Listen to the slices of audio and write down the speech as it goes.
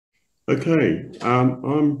Okay,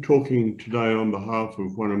 I'm talking today on behalf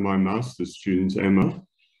of one of my master's students, Emma.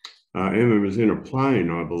 Emma was in a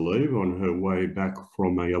plane, I believe, on her way back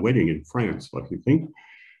from a wedding in France, I think.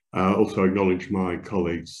 Also acknowledge my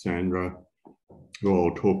colleague, Sandra, who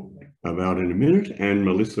I'll talk about in a minute, and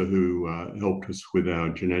Melissa, who helped us with our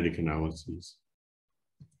genetic analyses.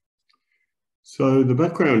 So the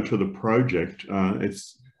background to the project,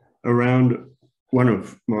 it's around one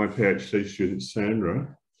of my PhD students,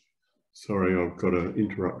 Sandra. Sorry, I've got an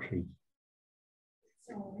interruption.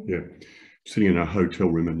 Yeah, sitting in a hotel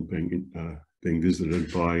room and being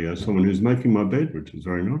visited by someone who's making my bed, which is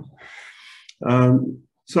very nice.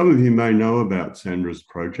 Some of you may know about Sandra's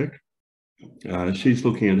project. She's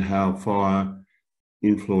looking at how fire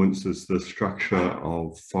influences the structure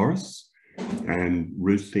of forests and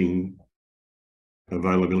roosting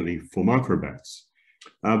availability for microbats.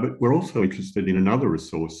 But we're also interested in another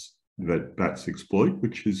resource that bats exploit,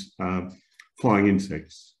 which is flying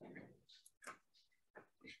insects.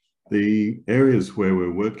 The areas where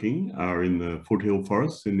we're working are in the foothill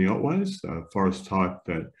forests in the Otways, a forest type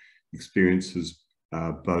that experiences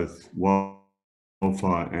both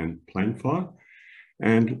wildfire and plant fire.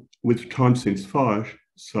 And with time since fire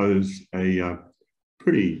shows a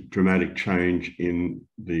pretty dramatic change in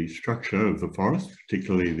the structure of the forest,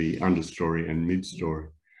 particularly the understory and mid-story.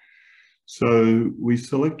 So we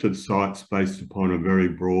selected sites based upon a very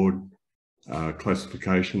broad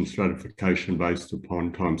classification, stratification based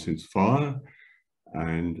upon time since fire,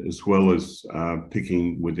 and as well as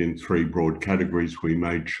picking within 3 broad categories, we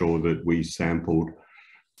made sure that we sampled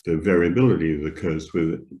the variability that occurs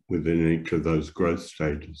within each of those growth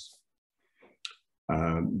stages.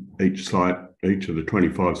 Each of the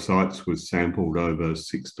 25 sites was sampled over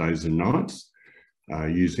 6 days and nights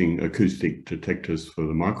using acoustic detectors for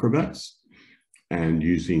the microbats and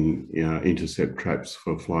using intercept traps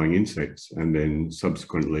for flying insects, and then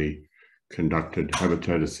subsequently conducted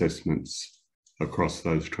habitat assessments across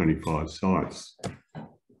those 25 sites.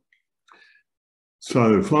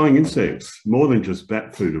 So flying insects, more than just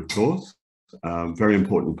bat food, of course, very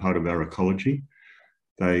important part of our ecology.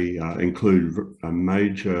 They include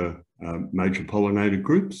major pollinator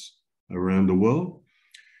groups around the world,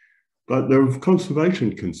 but they're of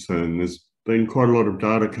conservation concern. There's been quite a lot of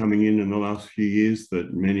data coming in the last few years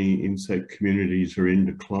that many insect communities are in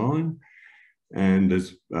decline. And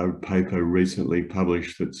there's a paper recently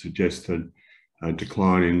published that suggested a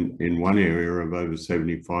decline in one area of over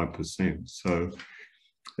 75%. So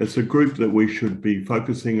it's a group that we should be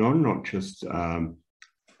focusing on, not just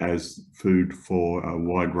as food for a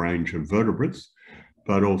wide range of vertebrates,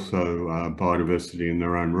 but also biodiversity in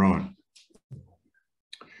their own right.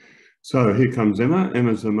 So here comes Emma.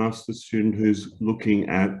 Emma's a master's student who's looking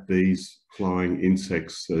at these flying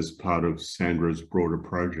insects as part of Sandra's broader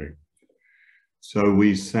project. So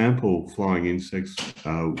we sample flying insects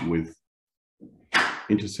with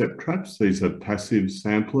intercept traps. These are passive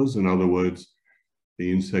samplers. In other words,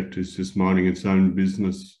 the insect is just minding its own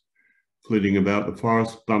business, flitting about the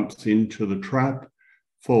forest, bumps into the trap,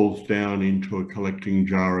 falls down into a collecting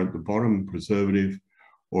jar at the bottom, preservative,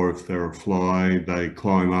 or if they're a fly, they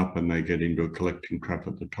climb up and they get into a collecting trap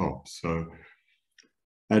at the top. So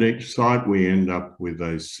at each site, we end up with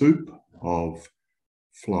a soup of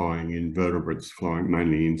flying invertebrates, flying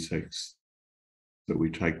mainly insects, that we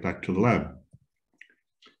take back to the lab.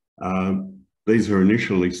 These are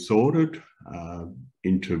initially sorted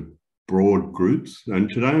into broad groups, and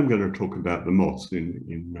today I'm going to talk about the moths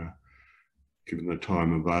given the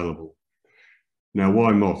time available. Now,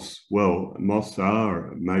 why moths? Well, moths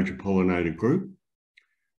are a major pollinator group.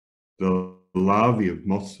 The larvae of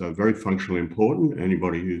moths are very functionally important.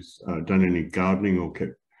 Anybody who's done any gardening or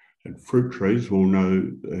kept at fruit trees will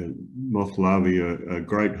know moth larvae are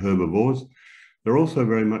great herbivores. They're also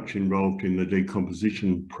very much involved in the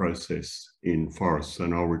decomposition process in forests,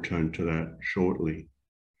 and I'll return to that shortly.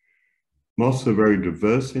 Moths are very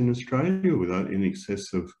diverse in Australia, with in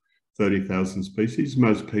excess of 30,000 species.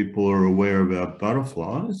 Most people are aware about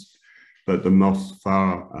butterflies, but the moths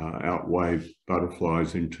far outweigh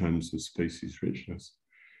butterflies in terms of species richness.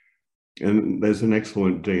 And there's an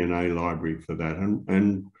excellent DNA library for that.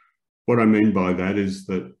 And what I mean by that is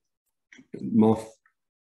that moth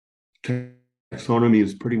taxonomy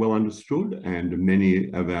is pretty well understood, and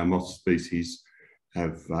many of our moth species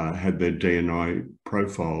have had their DNA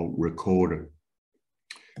profile recorded.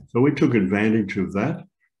 So we took advantage of that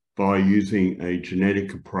by using a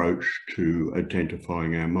genetic approach to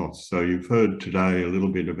identifying our moths. So you've heard today a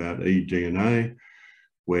little bit about eDNA,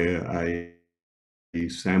 where a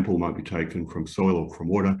sample might be taken from soil or from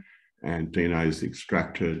water, and DNA is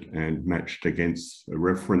extracted and matched against a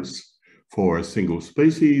reference for a single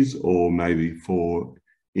species or maybe for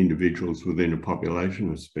individuals within a population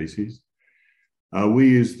of species. We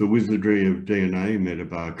use the wizardry of DNA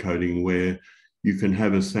metabarcoding, where you can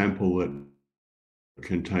have a sample that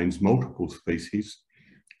contains multiple species,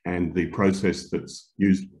 and the process that's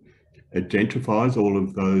used identifies all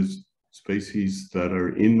of those species that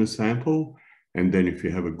are in the sample. And then if you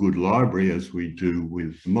have a good library, as we do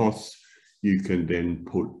with moths, you can then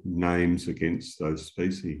put names against those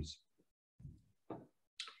species.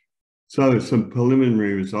 So some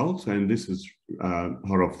preliminary results, and this is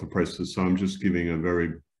hot off the presses, so I'm just giving a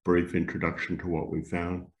very brief introduction to what we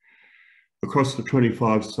found. Across the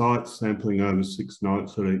 25 sites, sampling over 6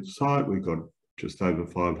 nights at each site, we got just over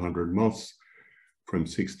 500 moths from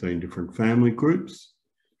 16 different family groups.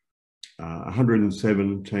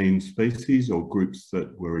 117 species or groups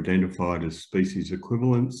that were identified as species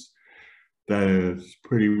equivalents. They're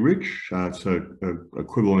pretty rich, so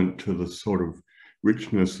equivalent to the sort of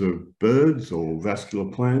richness of birds or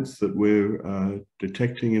vascular plants that we're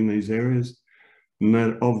detecting in these areas. And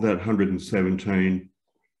that, of that 117,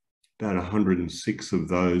 about 106 of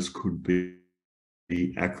those could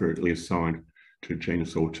be accurately assigned to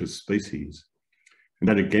genus or to species. And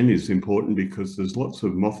that again is important because there's lots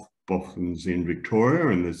of moth boffins in Victoria,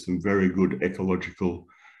 and there's some very good ecological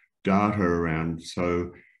data around.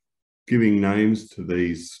 So giving names to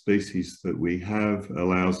these species that we have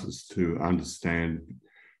allows us to understand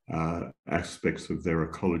aspects of their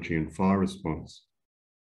ecology and fire response.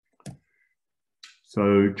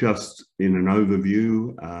 So just in an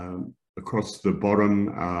overview, across the bottom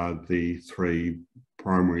are the 3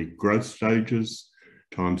 primary growth stages,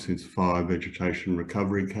 time since fire, vegetation,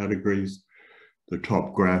 recovery categories. The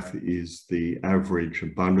top graph is the average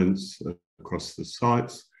abundance across the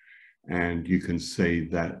sites, and you can see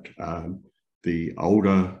that the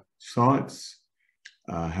older sites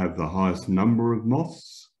have the highest number of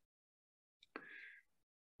moths.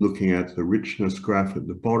 Looking at the richness graph at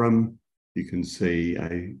the bottom, you can see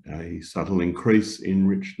a subtle increase in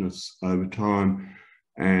richness over time,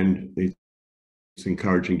 and it's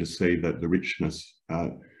encouraging to see that the richness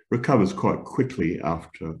recovers quite quickly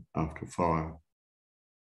after fire.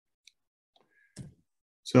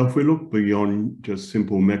 So if we look beyond just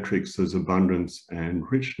simple metrics as abundance and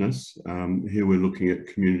richness, here we're looking at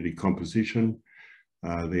community composition,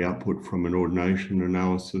 the output from an ordination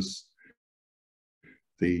analysis.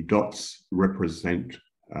 The dots represent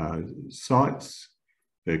sites.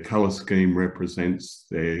 Their colour scheme represents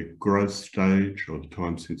their growth stage or the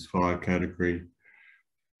time since fire category.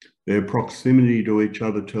 Their proximity to each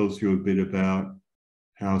other tells you a bit about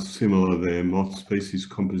how similar their moth species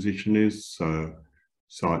composition is. So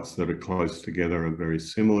sites that are close together are very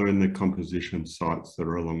similar in their composition. Sites that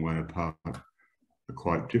are a long way apart are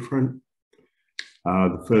quite different.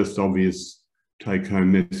 The first obvious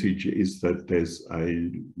take-home message is that there's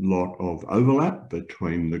a lot of overlap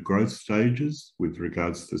between the growth stages with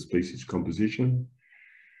regards to species composition.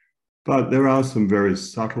 But there are some very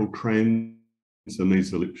subtle trends, and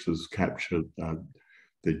these ellipses capture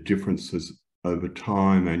the differences over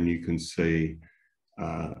time, and you can see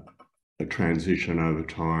a transition over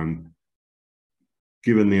time.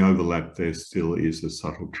 Given the overlap, there still is a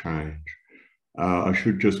subtle change. I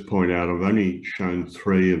should just point out, I've only shown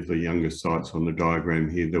 3 of the younger sites on the diagram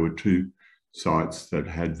here. There were 2 sites that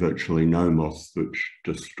had virtually no moths, which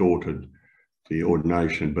distorted the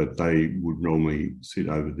ordination, but they would normally sit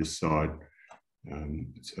over this side.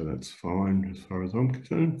 So that's fine as far as I'm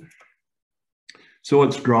concerned. So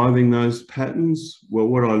what's driving those patterns? Well,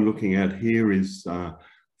 what I'm looking at here is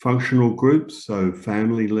functional groups, so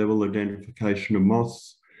family level identification of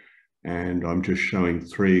moths. And I'm just showing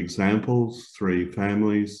 3 examples, 3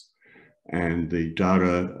 families, and the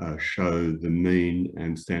data show the mean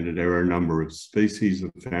and standard error number of species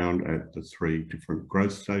are found at the 3 different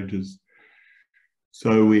growth stages.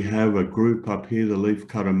 So we have a group up here, the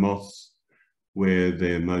leafcutter moths, where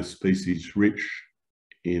they're most species rich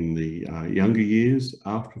in the younger years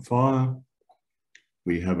after fire.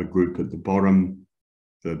 We have a group at the bottom,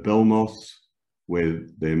 the bell moths, where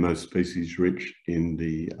they're most species rich in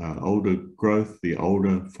the older growth, the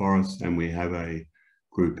older forests, and we have a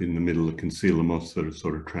group in the middle, the concealer moths, that are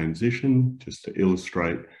sort of transition, just to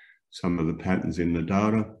illustrate some of the patterns in the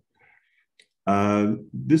data.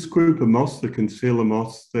 This group of moths, the concealer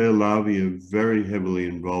moths, their larvae are very heavily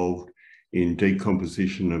involved in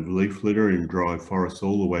decomposition of leaf litter in dry forests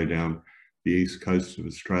all the way down the east coast of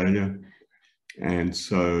Australia. And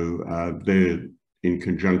so they're in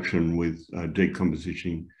conjunction with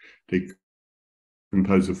decomposing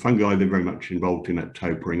of fungi, they're very much involved in that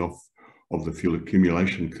tapering off of the fuel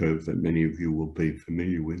accumulation curve that many of you will be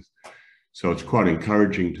familiar with. So it's quite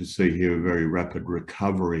encouraging to see here a very rapid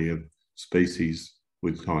recovery of species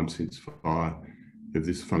with time since fire of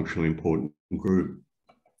this functionally important group.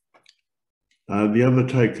 The other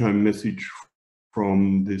take-home message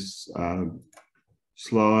from this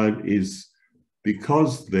slide is,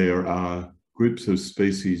 because there are groups of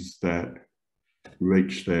species that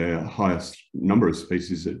reach their highest number of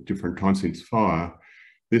species at different times since fire,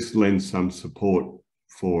 this lends some support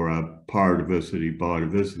for a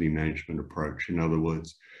biodiversity management approach. In other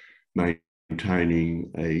words,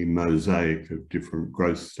 maintaining a mosaic of different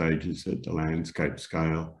growth stages at the landscape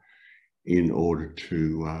scale in order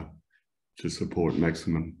to support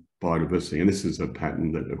maximum biodiversity. And this is a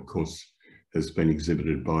pattern that, of course, has been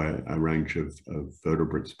exhibited by a range of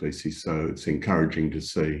vertebrate species. So it's encouraging to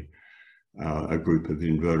see a group of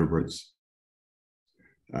invertebrates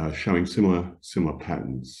showing similar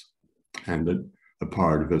patterns, and that a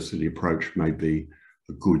biodiversity approach may be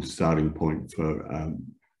a good starting point for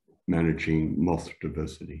managing moth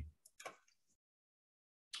diversity.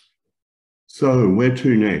 So where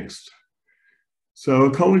to next?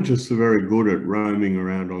 So ecologists are very good at roaming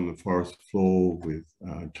around on the forest floor with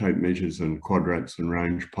tape measures and quadrats and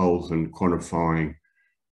range poles and quantifying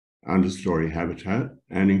understory habitat.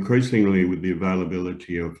 And increasingly, with the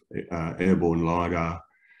availability of airborne LiDAR,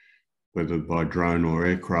 whether by drone or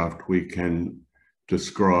aircraft, we can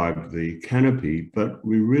describe the canopy, but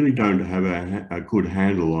we really don't have a good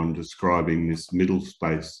handle on describing this middle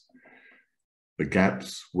space, the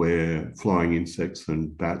gaps where flying insects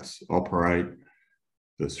and bats operate,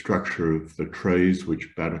 the structure of the trees,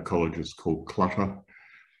 which bat ecologists call clutter.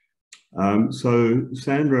 So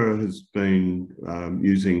Sandra has been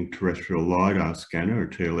using terrestrial LiDAR scanner, or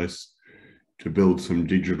TLS, to build some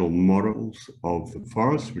digital models of the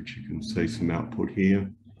forest, which you can see some output here.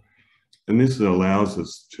 And this allows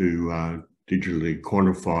us to digitally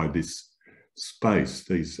quantify this space,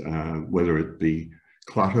 whether it be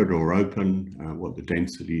cluttered or open, what the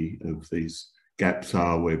density of these gaps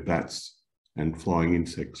are where bats and flying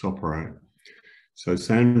insects operate. So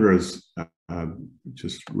Sandra's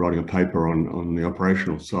just writing a paper on the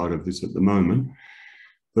operational side of this at the moment.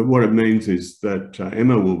 But what it means is that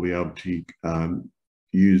Emma will be able to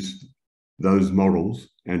use those models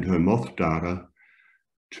and her moth data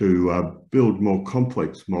to build more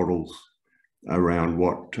complex models around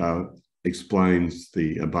what explains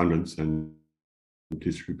the abundance and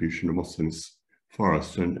distribution of moths in this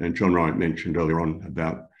forest. And John Wright mentioned earlier on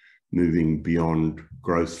about moving beyond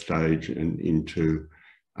growth stage and into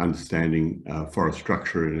understanding forest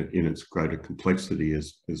structure in its greater complexity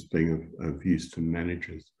as being of use to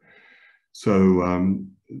managers. So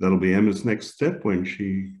that'll be Emma's next step when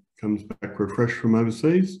she comes back refreshed from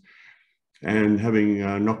overseas. And having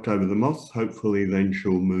knocked over the moths, hopefully then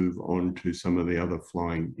she'll move on to some of the other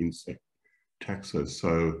flying insect taxa.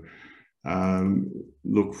 So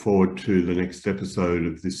look forward to the next episode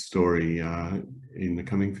of this story in the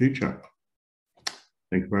coming future.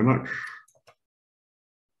 Thank you very much.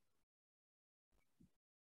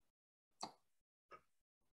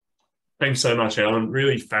 Thanks so much, Alan.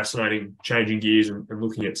 Really fascinating, changing gears and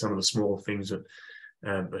looking at some of the smaller things that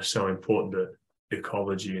are so important to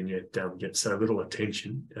ecology and yet get so little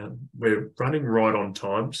attention. We're running right on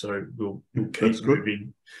time, so we'll keep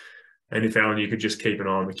moving. And if, Alan, you could just keep an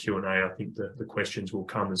eye on the Q&A, I think the questions will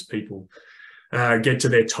come as people get to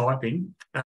their typing.